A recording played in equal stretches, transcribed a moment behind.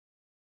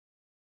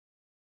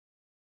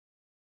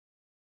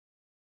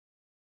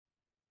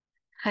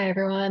Hi,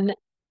 everyone.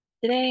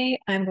 Today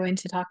I'm going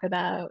to talk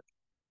about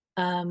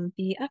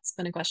the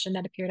exponent question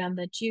that appeared on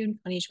the June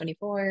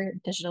 2024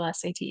 digital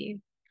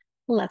SAT.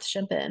 Let's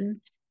jump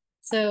in.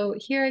 So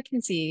here I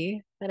can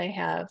see that I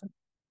have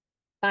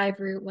 5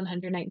 root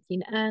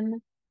 119n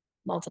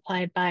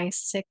multiplied by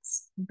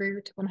 6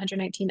 root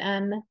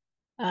 119n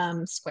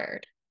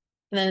squared.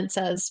 And then it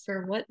says,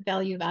 for what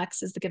value of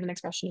x is the given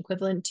expression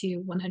equivalent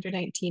to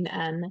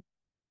 119n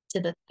to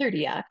the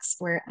 30x,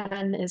 where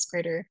n is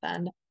greater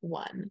than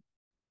 1?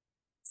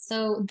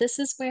 So this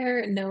is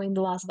where knowing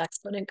the laws of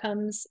exponent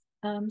comes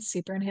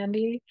super in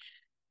handy.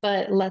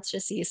 But let's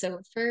just see.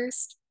 So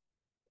first,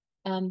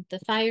 the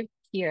 5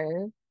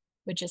 here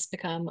would just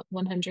become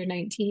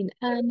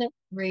 119n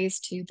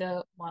raised to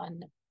the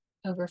 1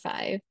 over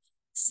 5.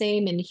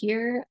 Same in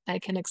here, I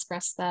can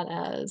express that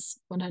as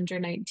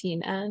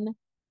 119n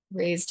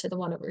raised to the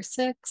 1 over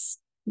 6.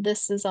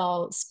 This is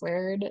all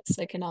squared,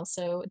 so I can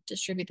also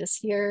distribute this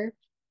here.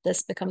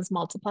 This becomes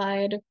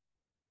multiplied.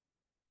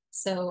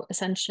 So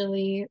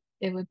essentially,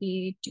 it would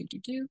be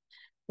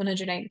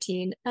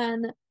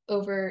 119n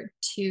over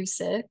 2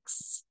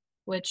 6,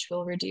 which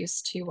will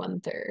reduce to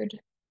 1/3.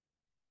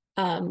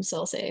 So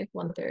I'll say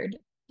 1/3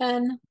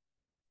 n.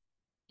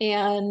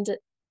 And,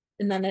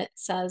 and then it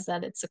says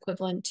that it's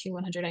equivalent to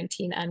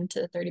 119n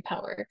to the 30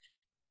 power.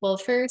 Well,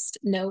 first,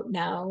 note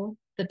now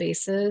the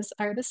bases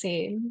are the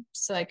same.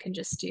 So I can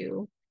just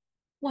do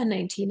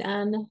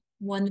 119n,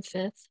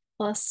 1/5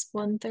 plus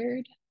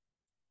 1/3.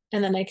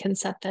 And then I can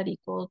set that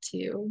equal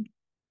to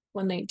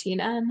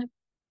 119n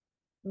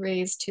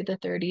raised to the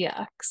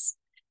 30x.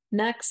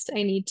 Next,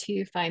 I need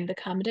to find the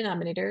common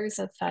denominators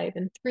of 5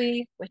 and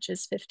 3, which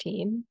is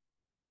 15.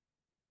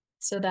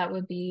 So that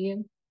would be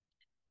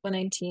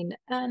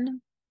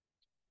 119n.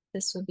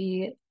 This would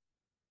be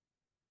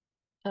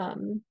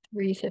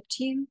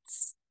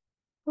 3/15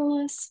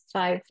 plus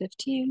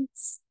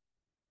 5/15.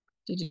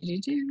 Do, do, do,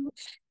 do.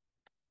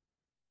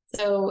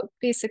 So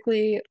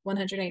basically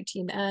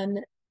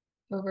 119n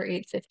over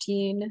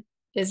 815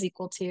 is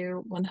equal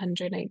to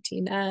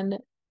 119n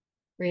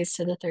raised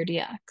to the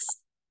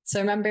 30x. So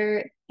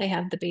remember, I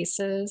have the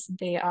bases,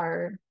 they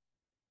are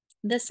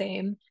the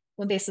same.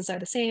 When bases are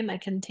the same, I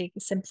can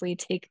simply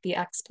take the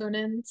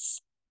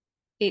exponents,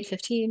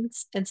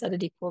 8/15, and set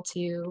it equal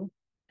to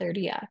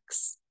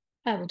 30x.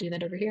 I will do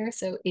that over here.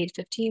 So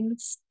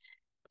 8/15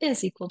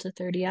 is equal to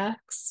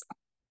 30x.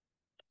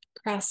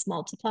 Cross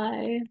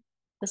multiply.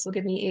 This will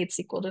give me 8's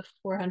equal to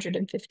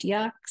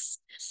 450x.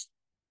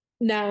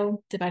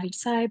 Now divide each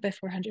side by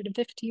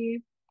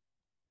 450.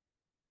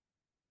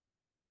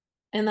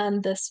 And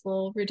then this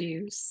will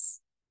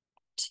reduce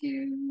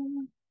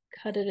to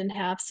cut it in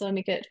half. So I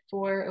make it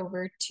 4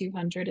 over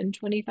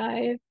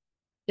 225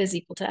 is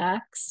equal to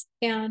x.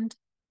 And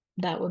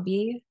that would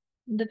be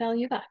the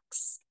value of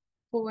x,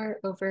 4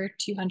 over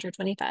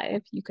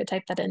 225. You could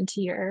type that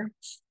into your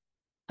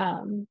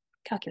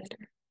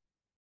calculator.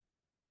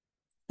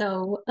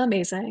 So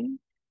amazing.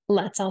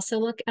 Let's also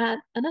look at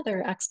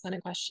another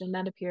exponent question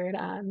that appeared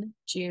on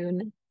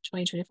June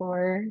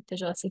 2024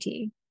 digital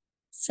SAT.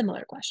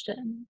 Similar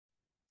question,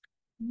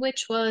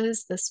 which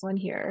was this one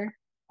here.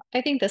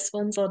 I think this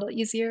one's a little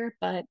easier,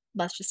 but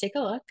let's just take a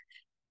look.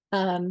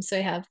 So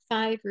I have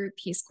 5 root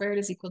p squared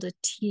is equal to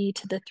t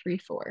to the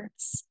 3/4.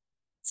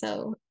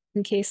 So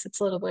in case it's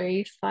a little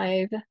blurry,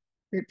 5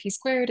 root p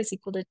squared is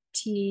equal to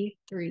t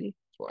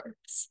 3/4.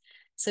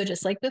 So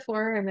just like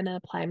before, I'm going to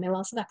apply my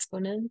laws of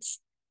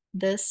exponents.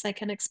 This I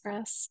can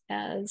express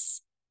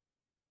as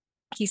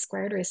p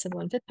squared raised to the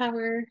 1/5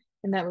 power,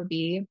 and that would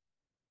be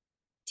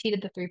t to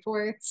the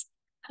 3/4.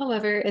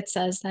 However, it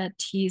says that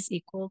t is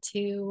equal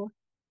to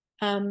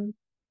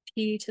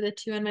p to the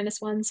 2n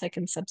minus 1, so I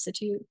can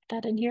substitute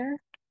that in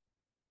here.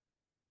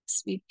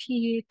 This would be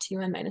p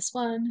 2n minus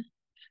 1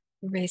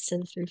 raised to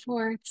the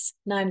 3/4.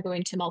 Now I'm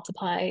going to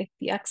multiply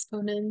the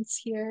exponents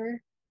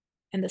here,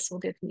 and this will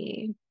give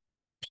me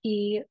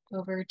p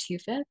over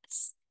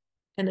 2/5,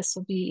 and this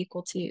will be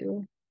equal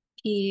to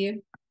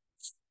p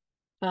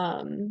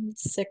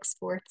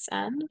 6/4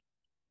 n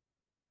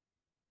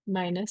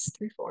minus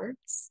 3/4.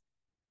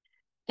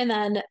 And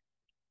then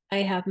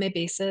I have my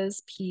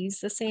bases, p's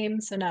the same,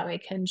 so now I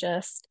can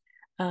just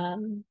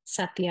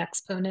set the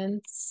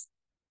exponents,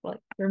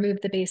 well,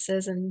 remove the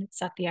bases and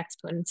set the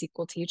exponents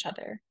equal to each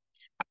other.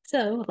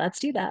 So let's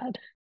do that.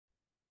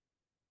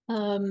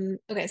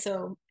 Okay,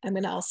 so I'm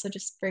gonna also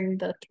just bring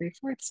the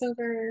 3/4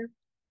 over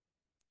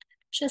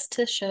just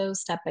to show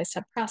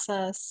step-by-step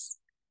process.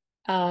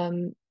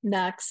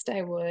 Next,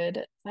 I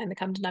would find the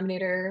common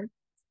denominator,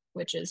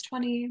 which is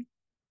 20,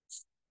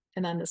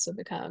 and then this would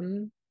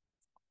become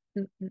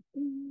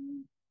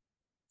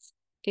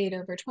 8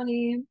 over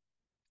 20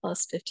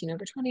 plus 15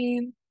 over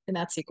 20, and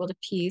that's equal to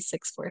p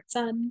 6/4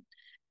 n,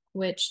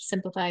 which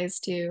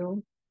simplifies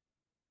to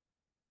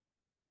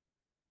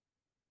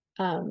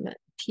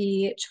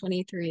p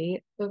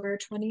 23 over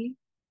 20.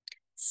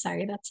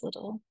 Sorry, that's a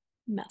little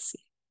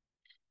messy.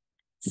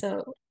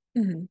 So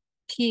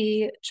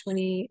p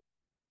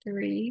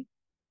 23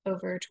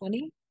 over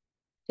 20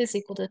 is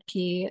equal to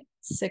p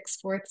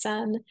 6/4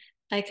 n.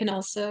 I can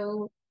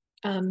also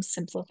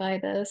simplify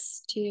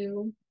this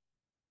to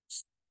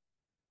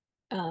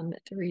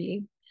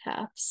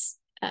 3/2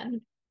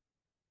 n.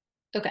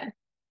 Okay,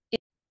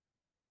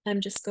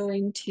 I'm just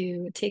going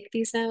to take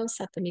these now,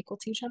 set them equal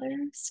to each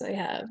other. So I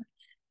have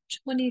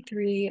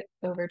 23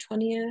 over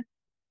 20th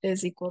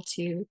is equal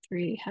to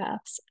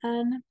 3/2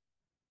 n.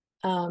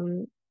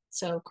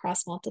 So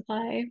cross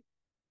multiply,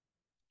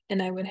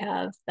 and I would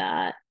have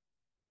that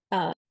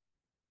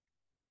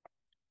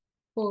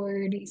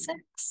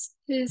 46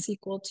 is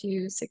equal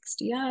to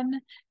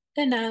 60n.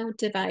 And now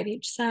divide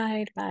each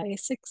side by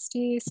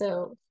 60.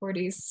 So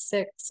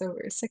 46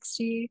 over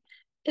 60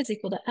 is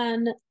equal to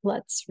n.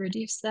 Let's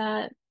reduce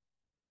that.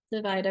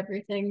 Divide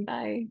everything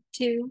by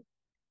 2.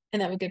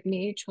 And that would give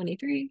me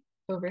 23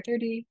 over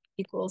 30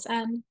 equals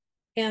n.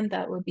 And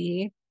that would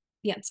be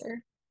the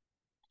answer.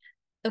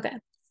 Okay.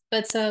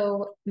 But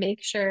so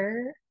make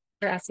sure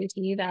for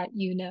SAT that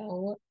you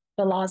know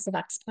the laws of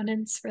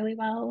exponents really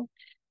well.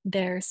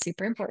 They're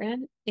super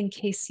important in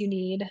case you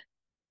need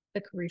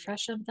a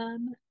refresh of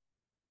them.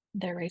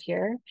 They're right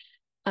here.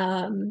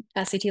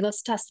 SAT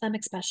loves to test them,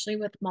 especially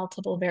with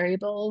multiple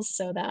variables,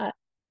 so that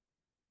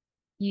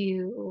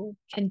you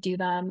can do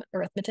them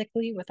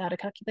arithmetically without a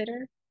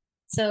calculator.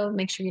 So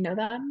make sure you know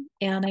them,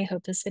 and I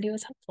hope this video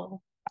was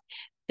helpful.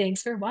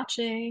 Thanks for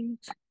watching.